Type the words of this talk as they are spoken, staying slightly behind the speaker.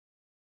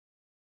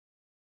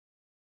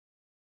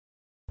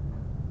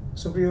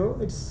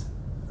Supriyo, it's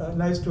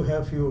nice to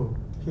have you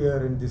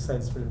here in the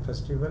Science Film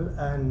Festival,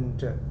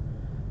 and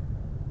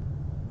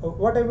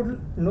what I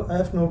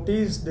have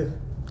noticed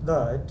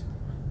that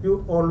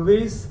you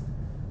always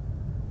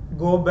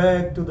go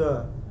back to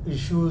the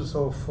issues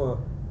of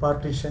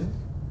partition,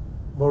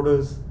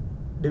 borders,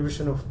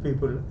 division of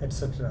people,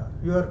 etc.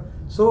 You are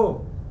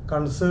so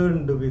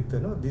concerned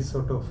with these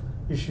sort of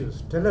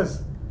issues. Tell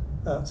us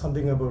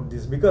something about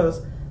this,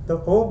 because the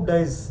Hope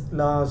Dies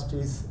Last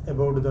is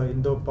about the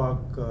Indo-Pak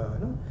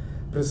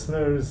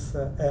prisoners,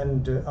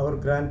 and our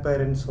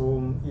grandparents'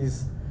 home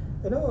is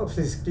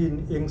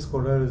 16 young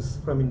scholars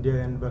from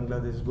India and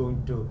Bangladesh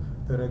going to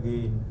there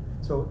again.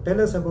 So tell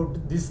us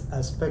about this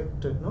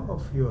aspect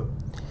of your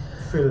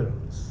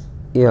films.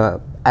 Yeah,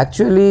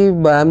 actually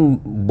I'm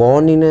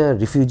born in a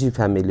refugee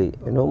family.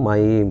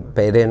 My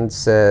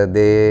parents,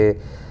 they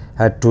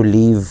had to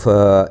leave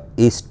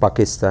East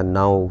Pakistan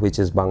now, which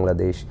is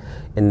Bangladesh,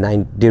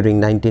 during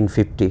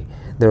 1950.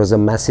 There was a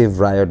massive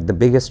riot. The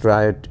biggest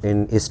riot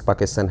in East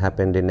Pakistan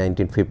happened in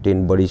 1950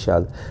 in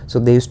Barishal. So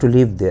they used to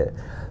live there.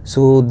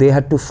 So they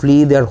had to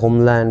flee their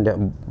homeland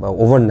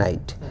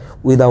overnight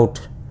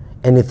without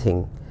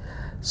anything.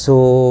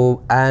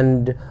 So,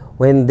 and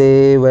when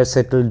they were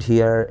settled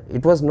here,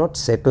 it was not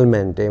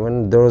settlement,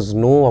 even there was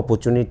no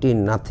opportunity,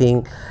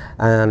 nothing,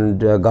 and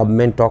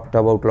government talked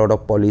about a lot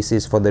of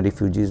policies for the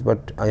refugees,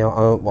 but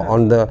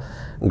on the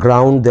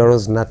ground there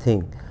was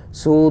nothing.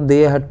 So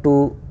they had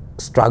to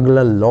struggle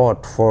a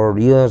lot for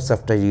years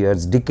after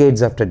years,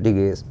 decades after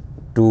decades,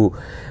 to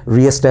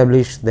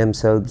re-establish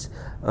themselves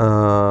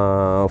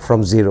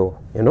from zero,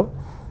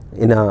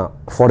 in a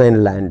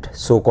foreign land,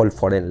 so-called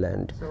foreign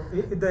land. So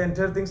the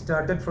entire thing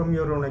started from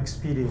your own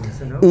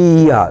experience,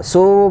 Yeah,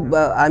 so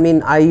I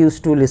mean, I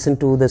used to listen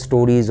to the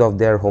stories of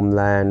their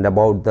homeland,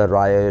 about the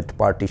riot,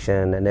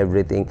 partition and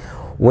everything.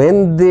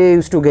 When they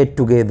used to get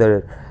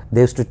together,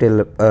 they used to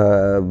tell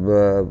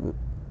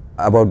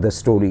about the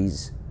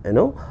stories,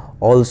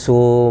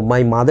 Also,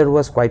 my mother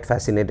was quite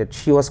fascinated.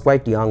 She was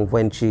quite young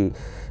when she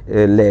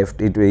left,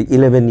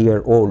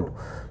 11-year-old.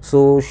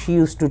 So she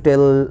used to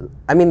tell,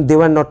 I mean, they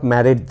were not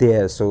married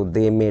there, so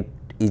they met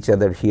each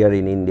other here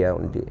in India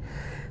only.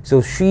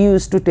 So she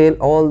used to tell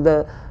all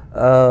the,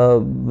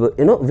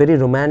 very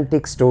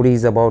romantic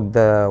stories about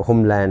the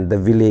homeland, the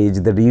village,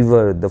 the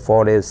river, the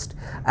forest,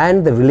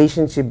 and the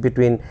relationship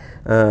between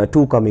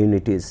two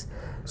communities.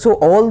 So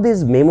all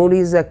these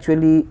memories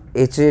actually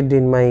etched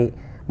in my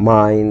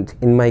mind,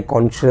 in my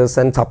conscious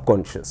and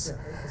subconscious.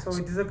 Yeah. So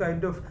it is a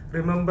kind of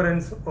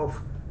remembrance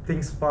of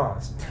things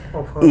past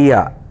of her.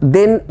 Yeah.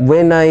 Then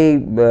when I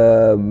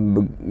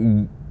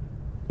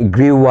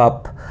grew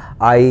up,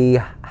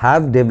 I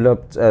have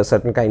developed a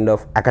certain kind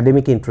of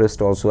academic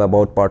interest also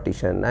about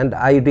partition, and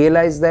I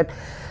realized that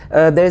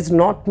there is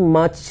not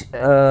much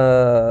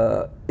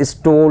is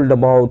told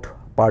about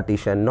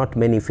partition, not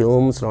many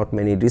films, not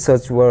many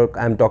research work.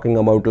 I'm talking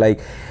about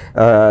like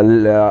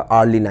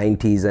early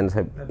 90s and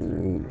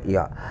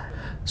yeah.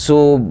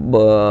 So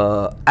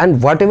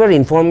and whatever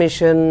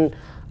information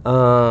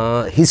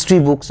history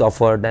books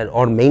offered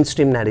or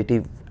mainstream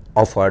narrative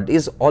offered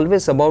is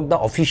always about the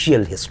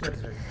official history.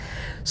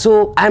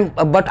 So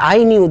but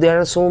I knew there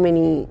are so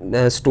many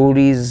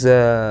stories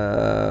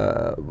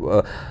are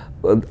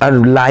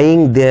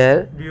lying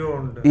there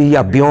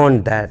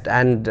beyond that,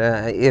 and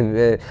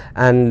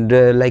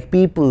like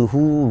people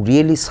who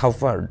really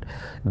suffered,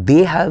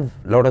 they have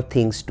a lot of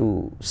things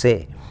to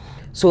say.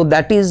 So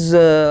that is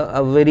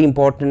a very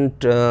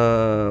important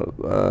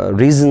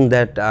reason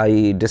that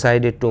I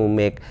decided to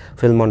make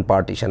film on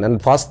partition.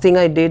 And first thing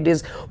I did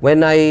is,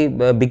 when I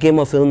became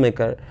a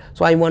filmmaker,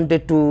 so I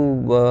wanted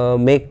to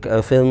make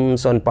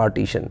films on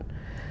partition.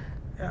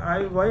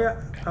 Why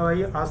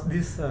I ask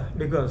this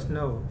because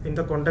now in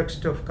the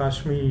context of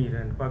Kashmir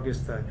and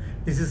Pakistan,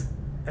 this is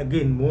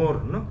again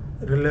more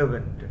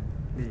relevant,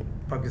 the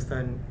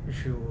Pakistan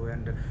issue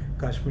and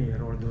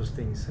Kashmir, all those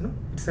things,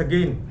 it's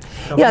again.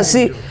 Yeah,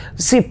 see,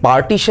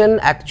 partition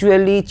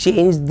actually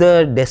changed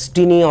the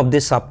destiny of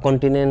this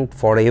subcontinent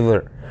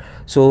forever.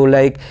 So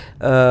like,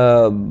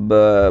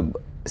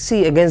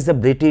 see, against the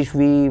British,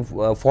 we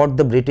fought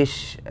the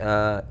British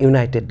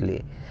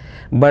unitedly.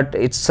 But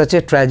it's such a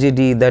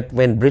tragedy that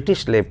when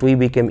British left, we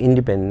became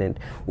independent.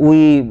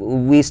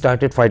 We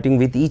started fighting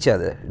with each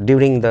other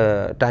during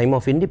the time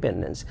of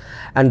independence.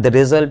 And the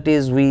result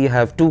is we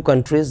have 2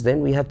 countries,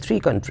 then we have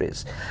 3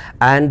 countries.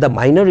 And the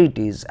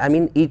minorities, I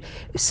mean,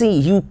 see,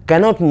 you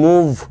cannot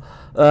move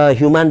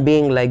human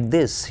being like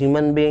this.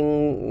 Human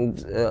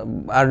beings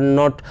are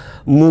not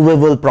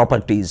movable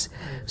properties.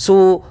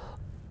 So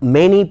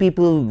many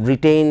people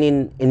remain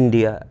in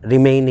India,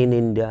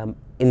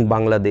 in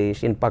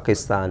Bangladesh, in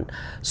Pakistan.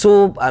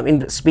 So I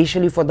mean,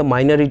 especially for the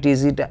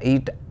minorities,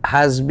 it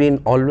has been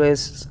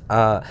always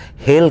a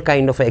hell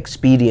kind of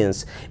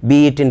experience,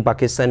 be it in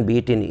Pakistan, be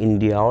it in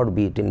India, or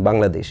be it in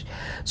Bangladesh.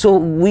 So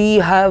we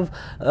have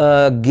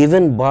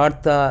given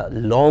birth a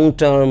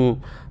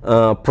long-term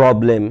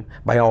problem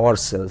by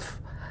ourselves.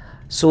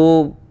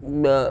 So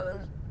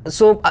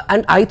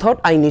and I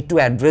thought I need to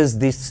address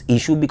this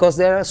issue because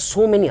there are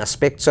so many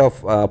aspects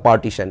of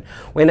partition.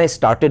 When I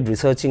started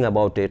researching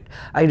about it,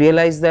 I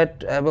realized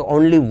that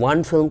only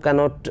one film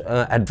cannot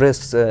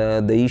address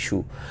the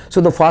issue.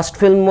 So the first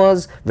film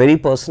was very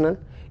personal.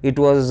 It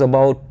was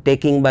about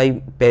taking my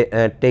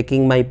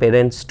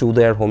parents to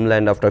their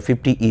homeland after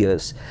 50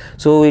 years.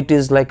 So it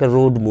is like a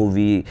road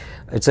movie.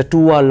 It's a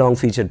 2-hour long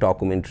feature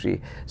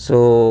documentary.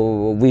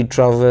 So we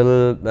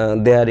travel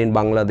there in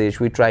Bangladesh.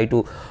 We try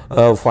to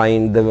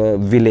find the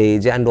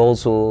village and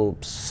also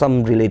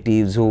some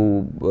relatives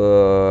who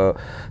were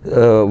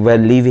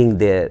living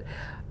there,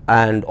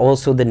 and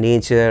also the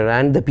nature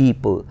and the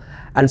people.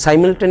 And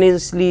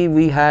simultaneously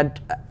we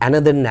had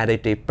another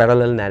narrative,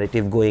 parallel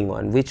narrative going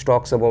on, which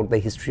talks about the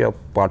history of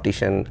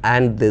partition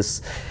and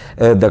this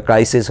the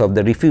crisis of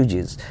the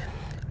refugees.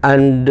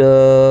 And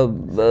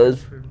The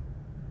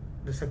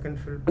second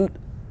film?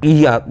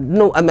 yeah,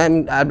 no,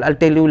 I'll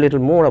tell you a little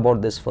more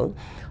about this film.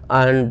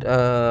 And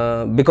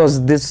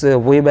because this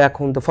way back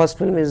home, the first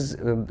film is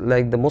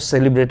like the most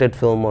celebrated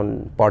film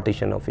on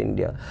partition of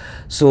India.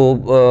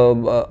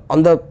 So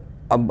on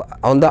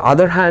the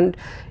other hand,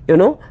 you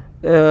know,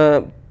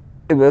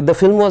 the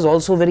film was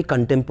also very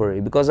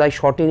contemporary because I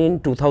shot it in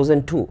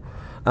 2002.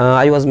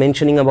 I was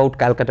mentioning about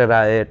Calcutta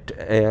riot,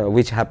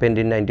 which happened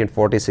in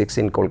 1946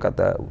 in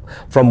Kolkata,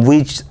 from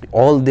which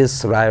all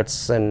these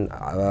riots and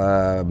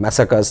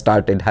massacres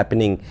started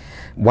happening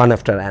one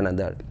after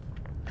another.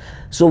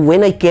 So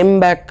when I came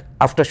back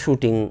after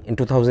shooting in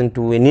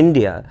 2002 in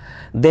India,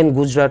 then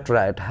Gujarat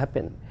riot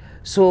happened.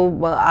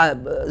 So I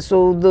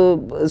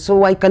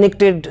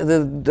connected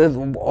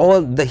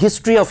all the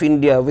history of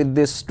India with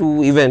these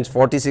two events,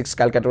 46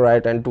 Calcutta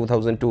riot and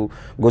 2002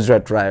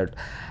 Gujarat riot,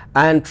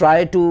 and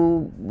try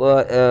to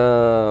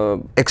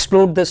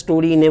explore the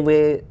story in a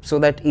way so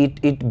that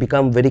it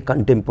become very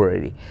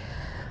contemporary.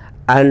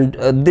 And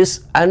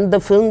the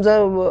films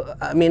are,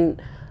 I mean,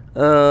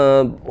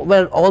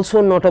 were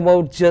also not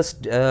about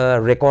just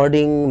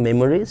recording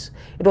memories.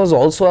 It was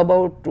also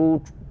about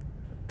to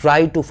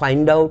try to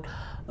find out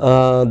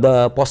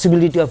the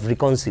possibility of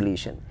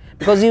reconciliation,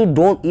 because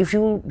if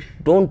you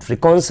don't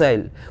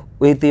reconcile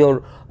with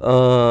your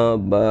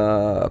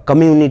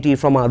community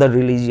from other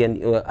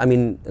religion, I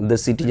mean the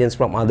citizens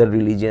from other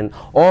religion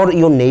or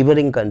your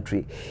neighboring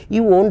country,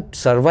 you won't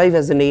survive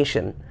as a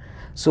nation.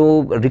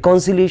 So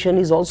reconciliation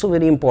is also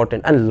very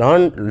important, and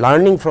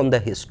learning from the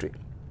history.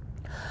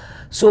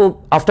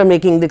 So after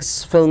making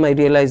this film, I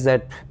realized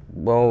that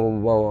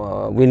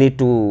we need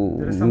to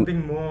there is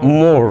something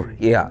more.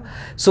 Yeah.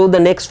 So the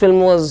next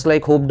film was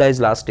like Hope Dies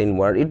Last in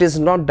War. It is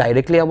not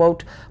directly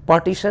about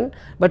partition,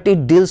 but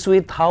it deals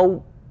with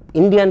how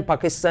India and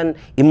Pakistan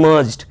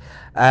emerged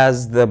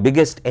as the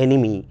biggest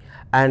enemy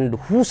and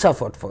who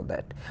suffered for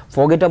that.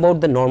 Forget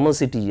about the normal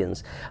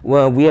citizens.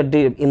 We are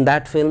in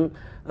that film.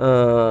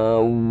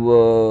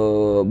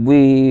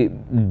 We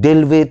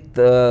deal with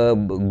a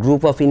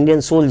group of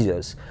Indian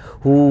soldiers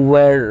who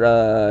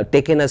were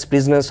taken as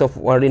prisoners of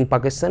war in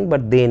Pakistan,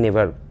 but they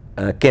never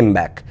came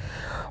back,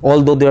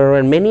 although there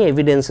are many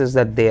evidences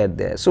that they are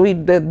there. So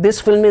this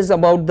film is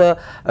about the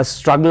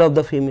struggle of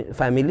the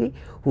family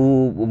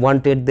who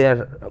wanted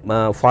their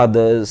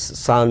fathers,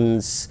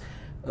 sons,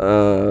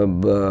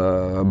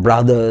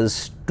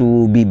 brothers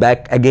to be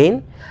back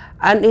again,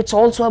 and it's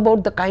also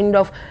about the kind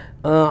of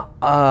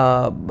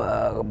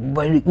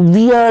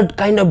weird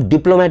kind of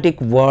diplomatic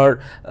war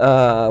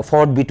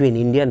fought between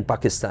India and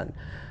Pakistan.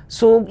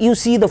 So you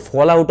see the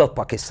fallout of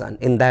Pakistan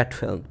in that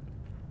film.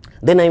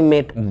 Then I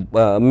made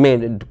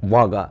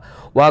Wagah.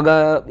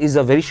 Wagah is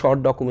a very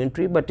short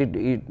documentary, but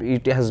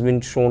it has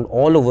been shown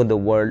all over the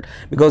world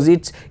because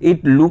it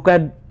look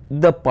at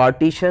the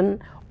partition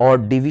or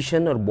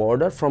division or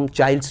border from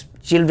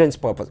children's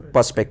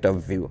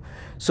perspective view.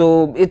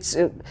 So it's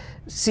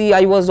see,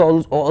 I was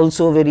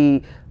also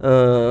very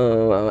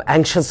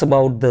anxious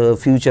about the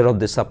future of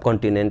the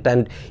subcontinent,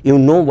 and you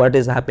know what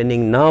is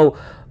happening now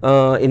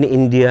in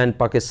India and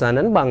Pakistan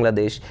and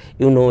Bangladesh.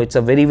 You know, it's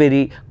a very,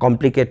 very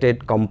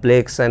complicated,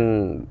 complex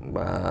and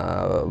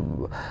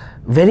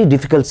very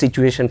difficult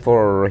situation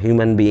for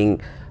human being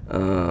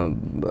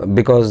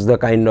because the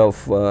kind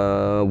of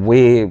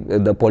way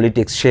the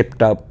politics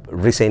shaped up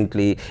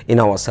recently in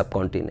our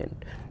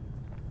subcontinent.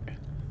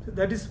 So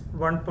that is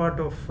one part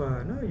of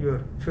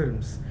your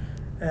films,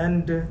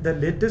 and the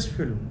latest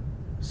film,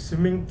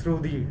 Swimming Through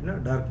the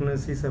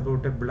Darkness, is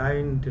about a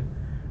blind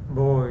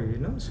boy,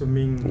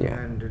 swimming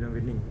and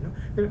winning.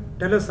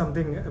 Tell us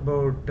something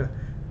about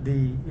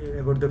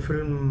the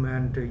film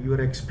and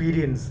your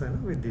experience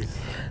with this.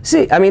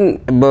 See, I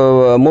mean,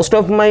 most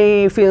of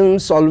my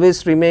films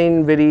always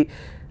remain very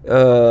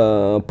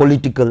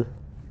political,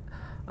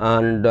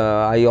 and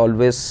I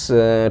always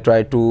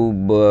try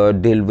to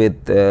deal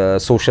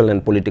with social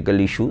and political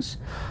issues,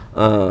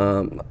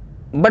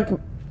 but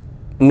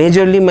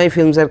majorly my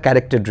films are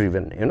character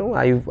driven.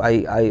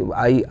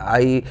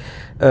 I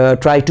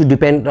try to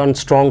depend on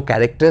strong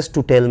characters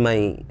to tell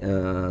my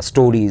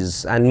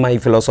stories and my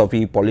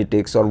philosophy,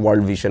 politics or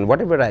world vision,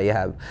 whatever I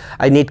have.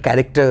 I need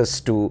characters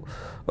to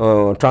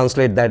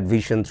translate that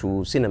vision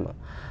through cinema.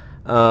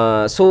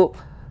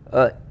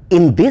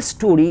 In this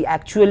story,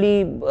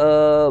 actually,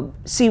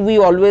 see, we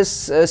always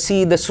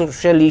see the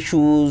social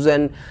issues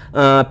and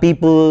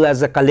people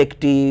as a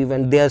collective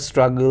and their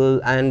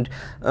struggle and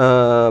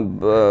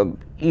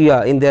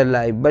yeah, in their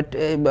life. But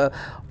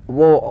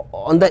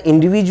on the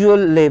individual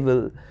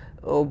level,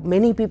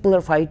 many people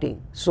are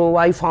fighting. So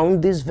I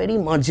found this very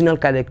marginal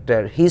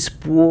character. He's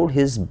poor,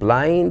 he's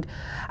blind,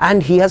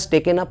 and he has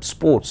taken up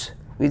sports,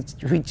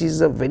 which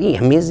is a very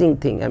amazing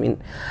thing. I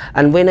mean,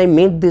 and when I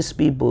met these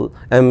people,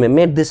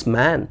 met this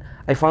man,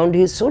 I found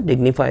he's so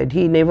dignified.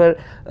 He never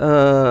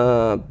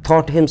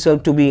thought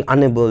himself to be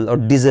unable or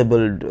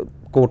disabled,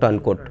 quote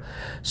unquote.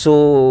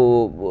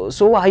 So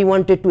I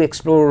wanted to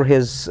explore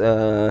his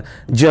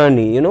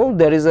journey. You know,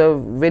 there is a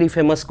very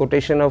famous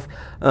quotation of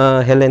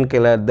Helen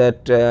Keller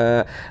that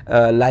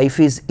life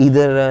is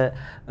either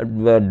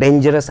a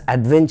dangerous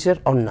adventure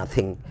or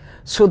nothing.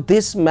 So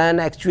this man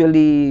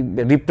actually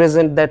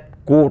represents that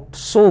quote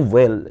so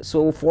well.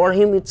 So for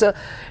him, it's a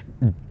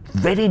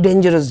very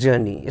dangerous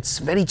journey, it's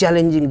very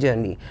challenging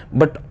journey,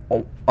 but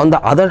on the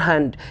other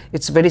hand,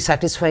 it's very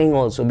satisfying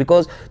also,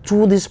 because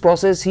through this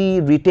process he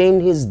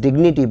retained his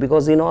dignity.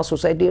 Because in our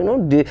society, you know,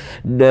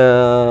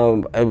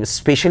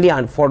 especially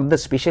for the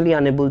specially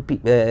able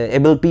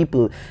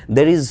people,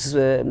 there is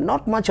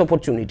not much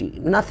opportunity,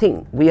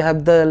 nothing. We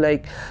have the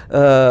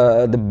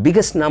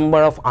biggest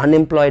number of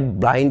unemployed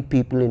blind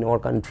people in our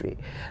country,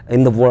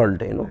 in the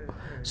world, you know.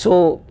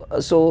 So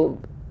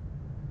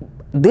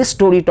this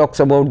story talks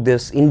about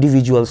this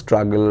individual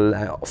struggle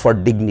for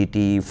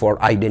dignity,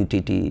 for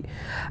identity,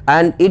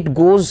 and it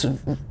goes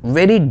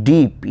very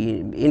deep.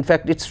 In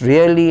fact, it's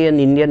really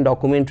an Indian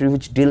documentary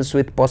which deals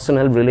with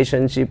personal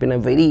relationship in a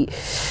very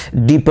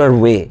deeper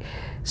way.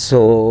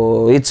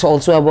 So it's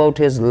also about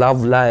his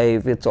love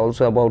life, it's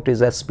also about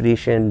his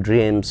aspiration,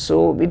 dreams.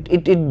 So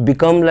it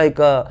become like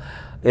a,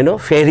 you know,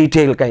 fairy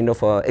tale kind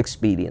of a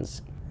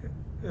experience.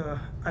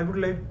 I would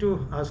like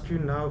to ask you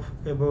now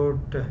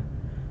about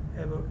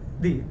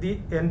the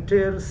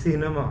entire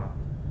cinema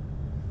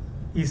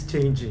is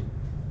changing.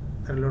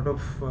 There are a lot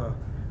of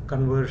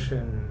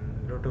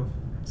conversion, a lot of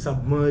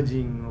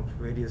submerging of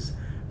various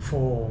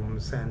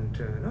forms, and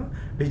you know,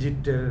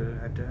 digital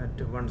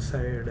at one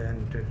side,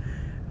 and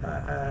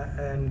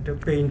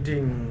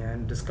painting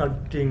and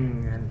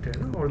sculpting, and you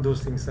know, all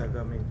those things are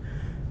coming.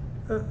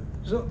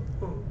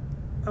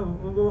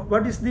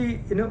 What is the,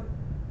 you know,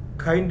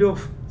 kind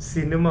of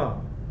cinema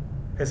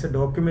as a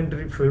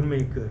documentary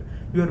filmmaker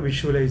you are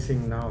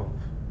visualizing now?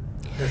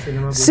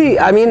 See,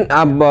 I mean,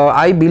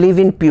 I believe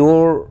in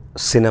pure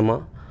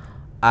cinema,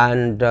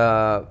 and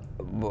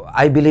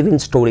I believe in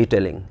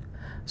storytelling.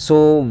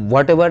 So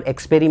whatever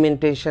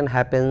experimentation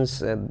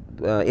happens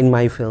in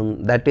my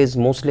film, that is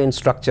mostly in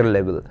structural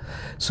level.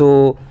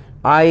 So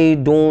I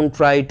don't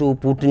try to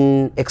put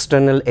in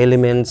external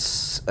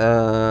elements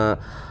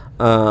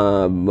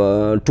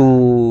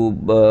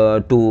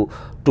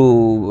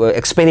to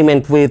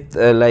experiment with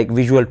like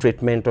visual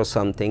treatment or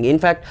something. In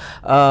fact,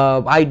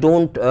 I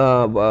don't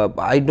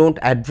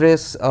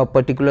address a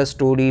particular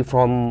story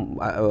from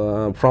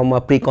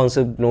a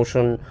preconceived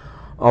notion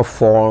of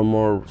form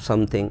or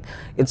something.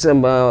 It's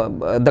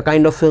the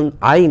kind of film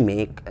I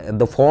make,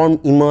 the form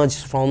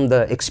emerges from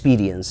the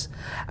experience,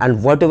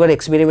 and whatever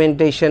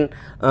experimentation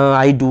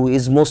I do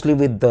is mostly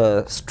with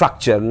the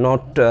structure,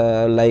 not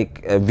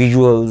like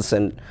visuals.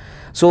 And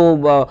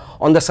so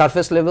on the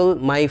surface level,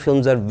 my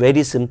films are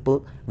very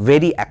simple,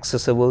 very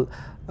accessible.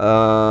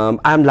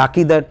 I'm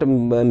lucky that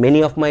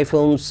many of my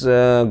films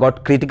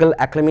got critical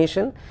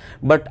acclamation,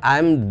 but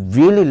I'm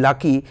really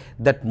lucky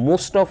that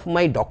most of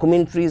my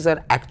documentaries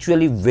are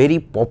actually very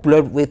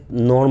popular with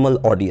normal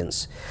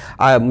audience.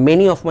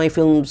 Many of my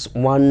films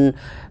won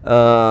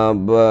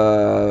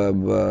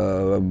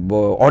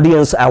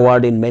audience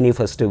award in many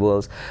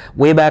festivals.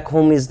 Way Back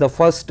Home is the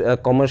first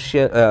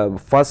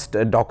first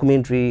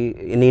documentary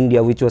in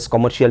India which was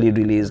commercially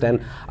released, and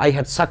I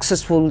had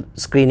successful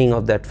screening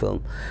of that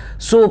film.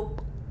 So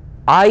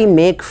I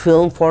make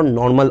film for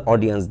normal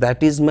audience,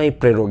 that is my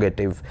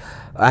prerogative,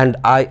 and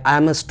I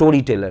am a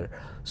storyteller.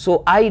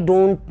 So I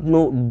don't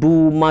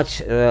do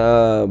much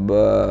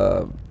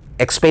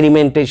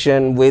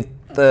experimentation with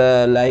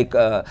like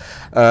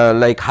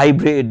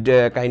hybrid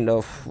kind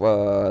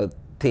of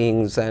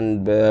things,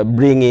 and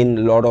bring in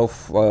a lot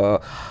of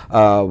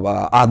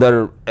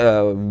other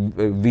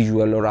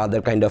visual or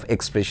other kind of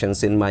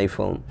expressions in my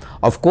film.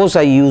 Of course,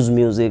 I use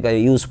music, I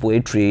use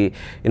poetry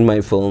in my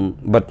film,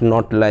 but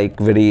not like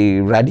very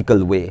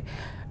radical way.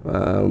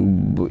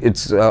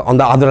 It's on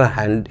the other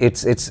hand,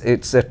 it's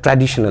a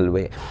traditional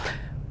way.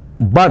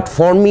 But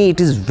for me, it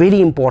is very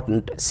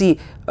important. See,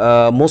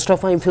 most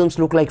of my films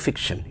look like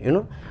fiction, you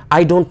know.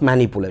 I don't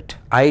manipulate,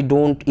 I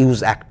don't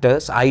use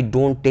actors, I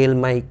don't tell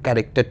my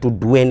character to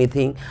do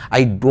anything,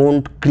 I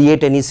don't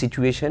create any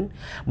situation,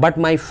 but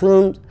my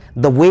film,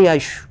 the way I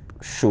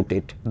shoot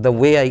it, the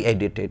way I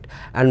edit it,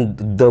 and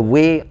the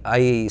way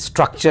I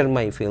structure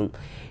my film,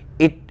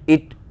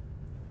 it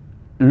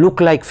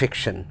look like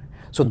fiction.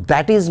 So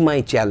that is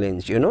my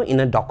challenge, you know,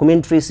 in a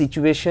documentary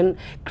situation,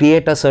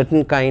 create a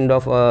certain kind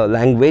of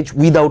language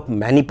without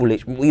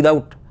manipulation,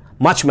 without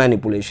much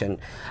manipulation,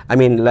 I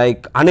mean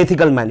like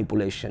unethical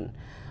manipulation,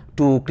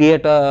 to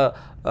create a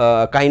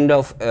kind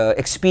of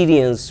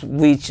experience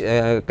which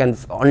can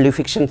only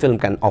fiction film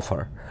can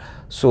offer.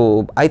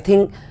 So I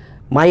think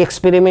my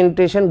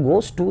experimentation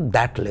goes to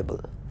that level.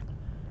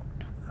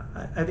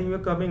 I think you're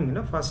coming, you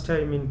know, first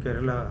time in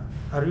Kerala.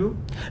 Are you?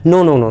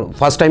 No.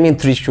 First time in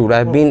THRISSUR.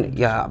 I've been,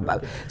 yeah.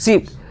 Okay.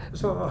 See.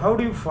 So how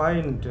do you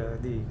find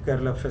the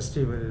Kerala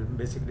festival,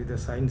 basically the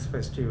science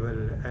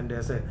festival, and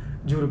as a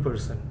jury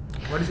person,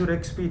 what is your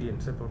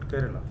experience about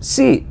Kerala?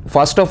 See,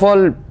 first of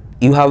all,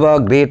 you have a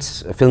great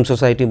film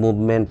society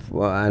movement,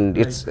 and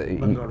like it's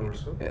Bengal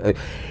also.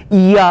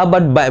 Yeah,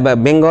 but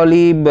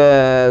Bengali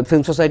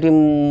film society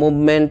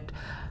movement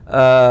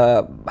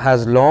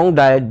has long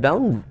died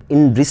down.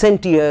 In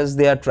recent years,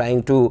 they are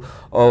trying to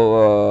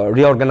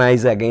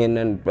reorganize again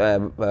and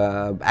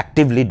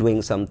actively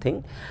doing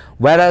something,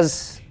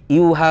 whereas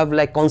you have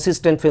like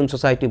consistent film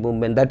society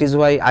movement. That is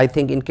why I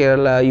think in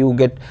Kerala you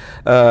get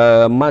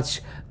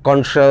much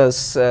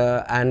conscious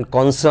and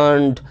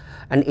concerned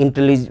and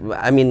intelligent,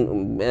 I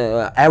mean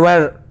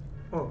aware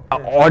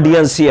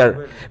audience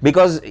here,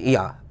 because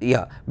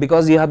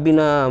because you have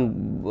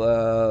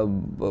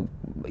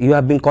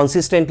been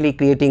consistently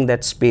creating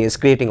that space,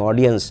 creating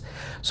audience.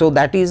 So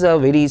that is a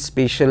very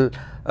special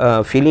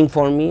feeling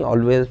for me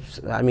always.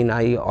 I mean,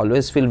 I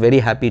always feel very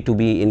happy to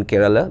be in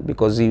Kerala,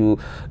 because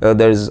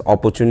there is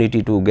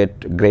opportunity to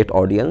get great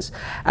audience.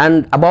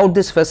 And about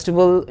this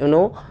festival, you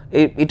know,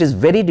 it is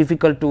very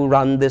difficult to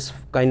run this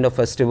kind of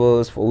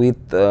festivals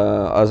with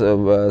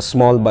a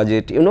small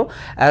budget, you know,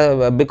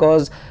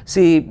 because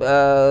see,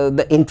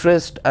 the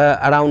interest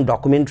around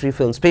documentary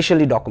films,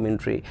 especially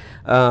documentary,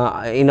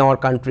 in our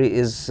country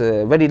is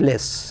very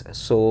less.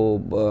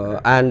 So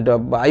and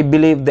I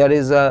believe there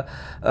is a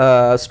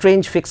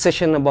strange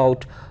fixation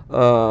about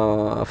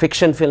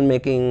fiction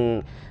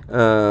filmmaking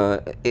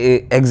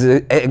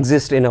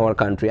exist in our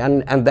country,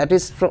 and that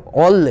is from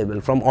all level,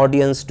 from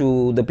audience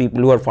to the people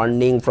who are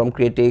funding, from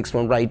critics,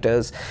 from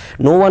writers.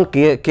 No one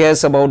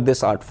cares about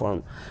this art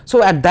form.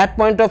 So at that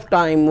point of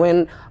time,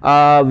 when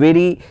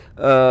very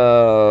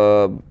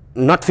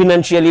not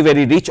financially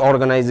very rich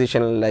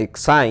organization like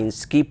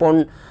Science keep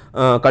on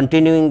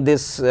continuing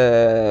this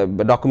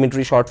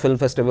documentary short film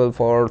festival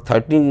for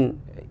 13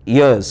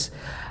 years,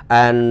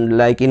 and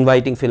like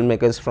inviting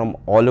filmmakers from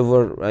all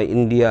over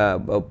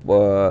India,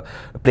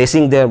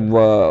 placing their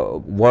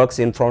works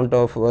in front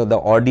of the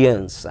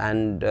audience,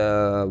 and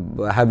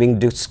having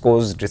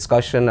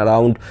discussion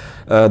around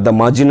the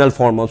marginal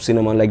form of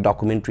cinema like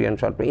documentary and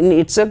short film. In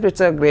itself,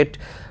 it's a great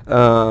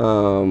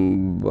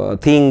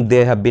thing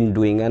they have been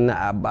doing, and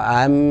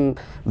I'm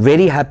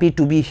very happy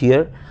to be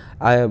here.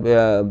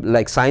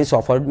 Like Science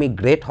offered me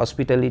great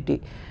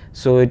hospitality.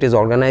 So it is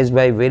organized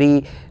by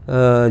very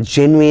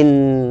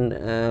genuine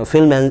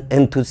film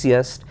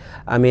enthusiasts.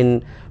 I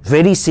mean,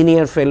 very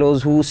senior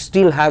fellows who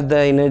still have the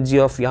energy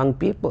of young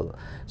people.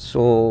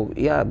 So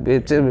yeah,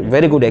 it's a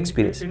very good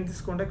experience. In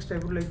this context, I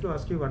would like to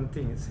ask you one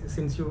thing.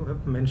 Since you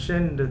have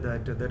mentioned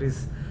that there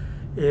is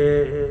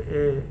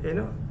a you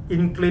know,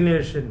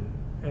 inclination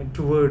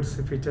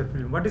towards feature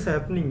film, what is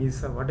happening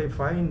is, what I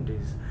find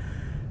is,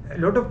 a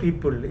lot of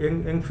people,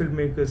 young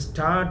filmmakers,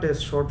 start as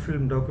short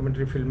film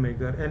documentary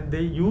filmmaker, and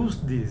they use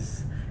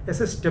this as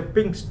a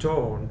stepping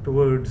stone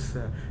towards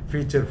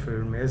feature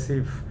film, as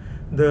if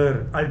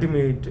their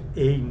ultimate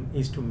aim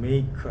is to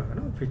make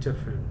feature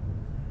film.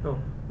 So,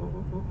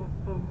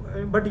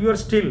 but you are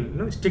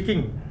still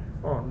sticking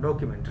on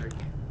documentary.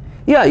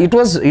 Yeah, it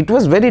was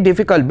very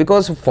difficult,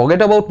 because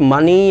forget about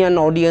money and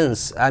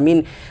audience. I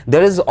mean,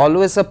 there is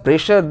always a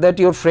pressure that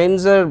your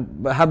friends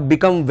have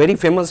become very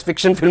famous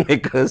fiction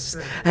filmmakers,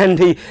 and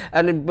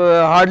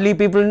hardly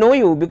people know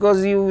you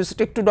because you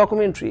stick to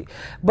documentary.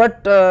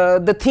 But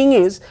the thing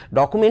is,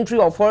 documentary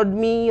offered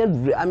me,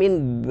 I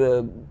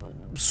mean,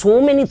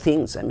 so many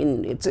things. I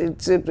mean, it's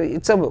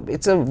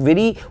a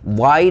very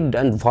wide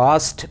and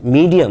vast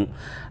medium.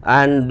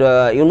 And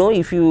you know,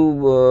 if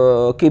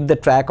you keep the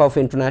track of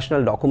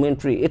international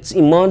documentary, it's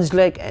emerged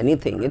like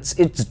anything. It's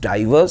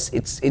diverse,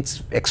 it's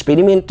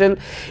experimental,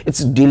 it's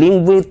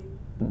dealing with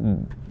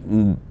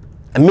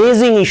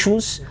amazing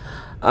issues,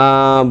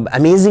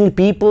 amazing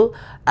people,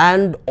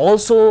 and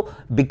also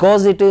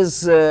because it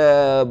is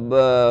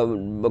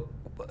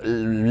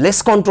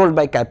less controlled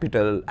by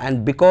capital,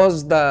 and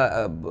because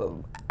the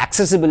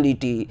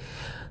accessibility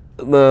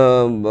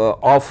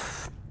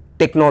of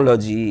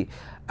technology,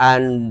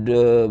 and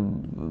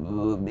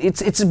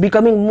it's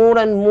becoming more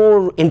and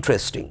more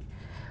interesting.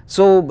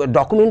 So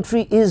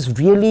documentary is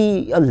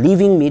really a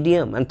living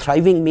medium and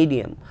thriving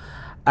medium.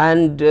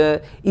 And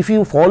if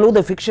you follow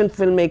the fiction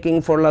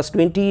filmmaking for last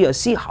 20 years,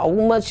 see how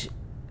much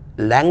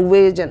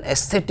language and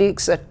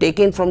aesthetics are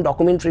taken from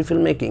documentary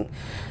filmmaking.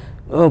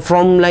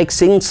 From like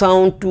sync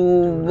sound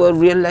to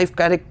real life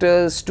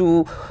characters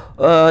to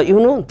you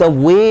know, the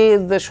way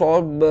the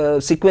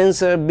short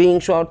sequence are being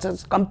shot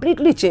has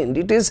completely changed.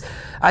 It is,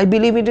 I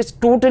believe it is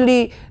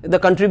totally the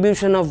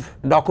contribution of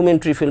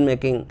documentary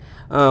filmmaking,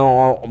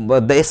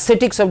 the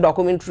aesthetics of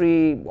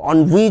documentary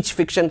on which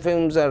fiction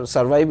films are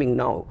surviving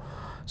now.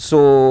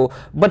 So,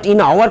 but in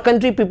our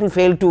country people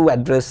fail to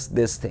address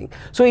this thing.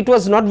 So it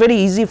was not very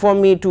easy for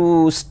me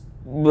to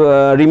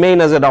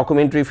remain as a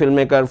documentary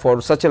filmmaker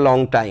for such a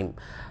long time,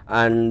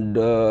 and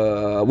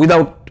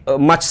without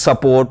much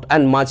support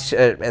and much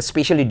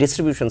especially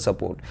distribution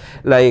support.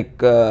 Like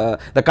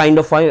the kind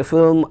of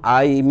film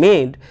I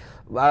made,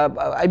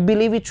 I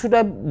believe it should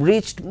have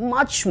reached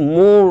much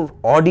more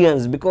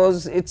audience,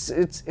 because it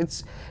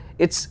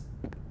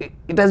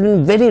has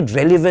been very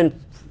relevant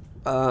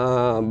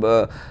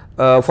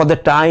for the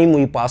time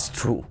we passed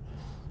through.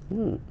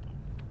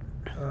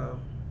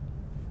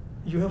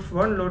 You have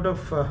won a lot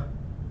of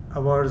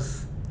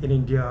awards in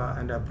India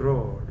and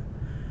abroad.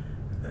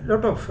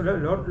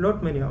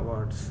 Lot many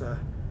awards,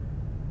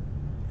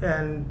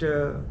 and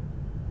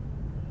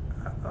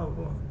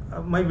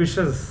my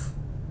wishes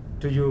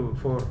to you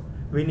for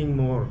winning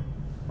more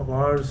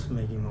awards,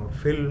 making more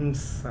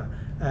films,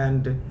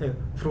 and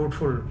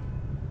fruitful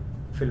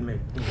filmmaking.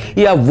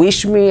 Yeah,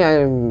 wish me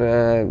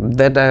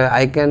that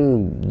I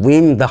can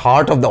win the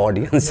heart of the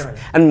audience, yeah,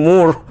 and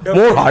more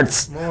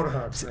hearts. More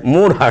hearts. Right?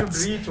 More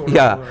hearts.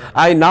 Yeah,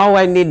 I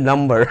need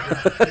number.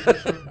 People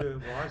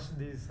should watch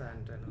this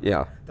and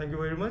yeah. Thank you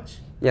very much.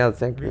 Yeah,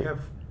 thank you. We have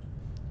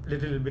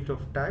little bit of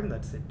time.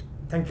 That's it.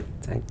 Thank you.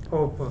 Thank you.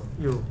 Hope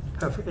you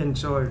have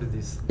enjoyed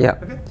this. Yeah.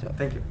 Okay. Sure.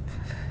 Thank you.